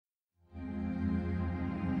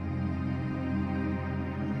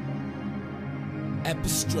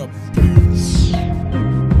Epistra beats.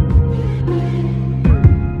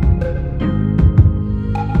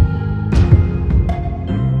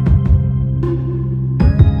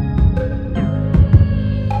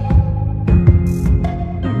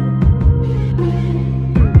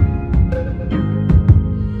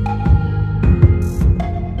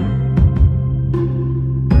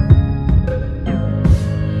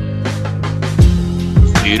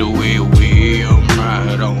 Get away, I'm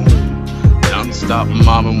right on. Non-stop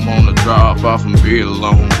mobbin, wanna drop off and be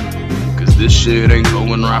alone. Cause this shit ain't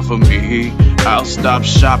going right for me. I'll stop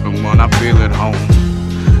shopping when I feel at home.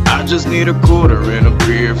 I just need a quarter and a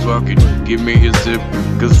beer, fuck it, give me a zip.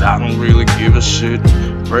 Cause I don't really give a shit.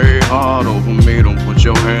 Pray hard over me, don't put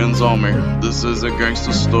your hands on me. This is a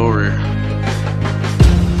gangster story.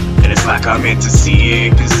 And it's like I meant to see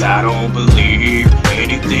it, cause I don't believe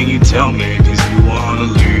anything you tell me, cause you wanna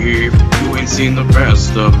leave. You ain't seen the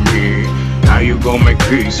best of me, how you gon' make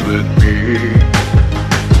peace with me?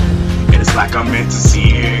 And it's like I meant to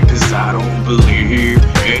see it, cause I don't believe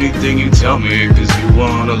anything you tell me, cause you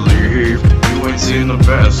wanna leave. You ain't seen the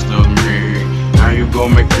best of me, how you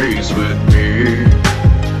gon' make peace with me?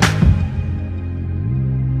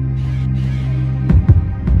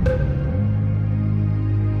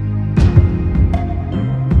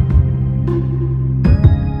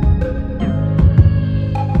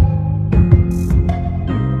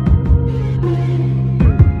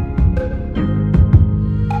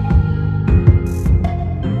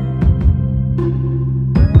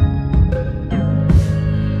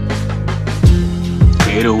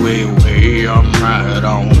 Get away, I'm right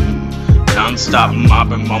on. Non-stop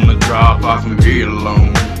mobbing, I'ma drop off and be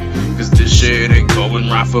alone. Cause this shit ain't going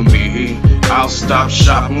right for me. I'll stop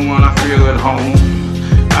shopping when I feel at home.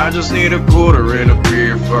 I just need a quarter and a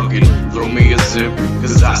beer, fuck it, throw me a zip.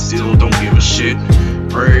 Cause I still don't give a shit.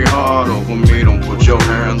 Pray hard over me, don't put your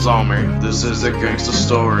hands on me. This is a gangster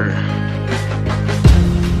story.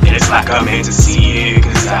 And it's like I meant to see it,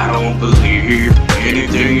 cause I don't believe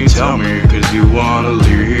anything you tell me, cause you wanna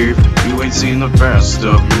leave. You ain't seen the best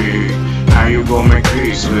of me, how you gon' make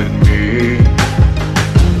peace with me?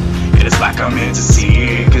 And it's like I meant to see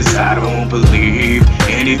it, cause I don't believe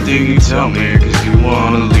anything you tell me, cause you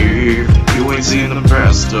wanna leave. You ain't seen the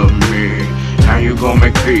best of me, how you gon'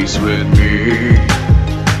 make peace with me?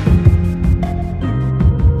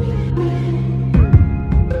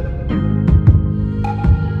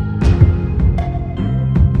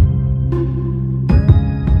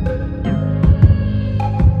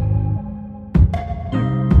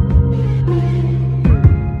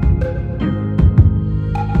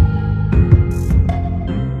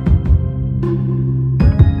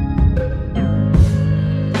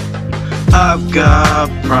 I've got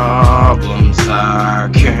problems I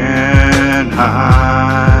can't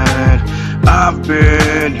hide. I've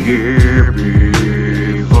been here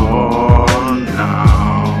before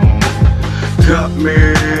now. Cut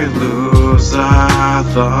me loose, I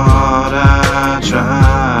thought I'd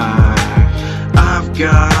try. I've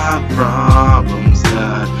got problems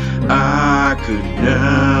that I could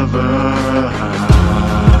never hide.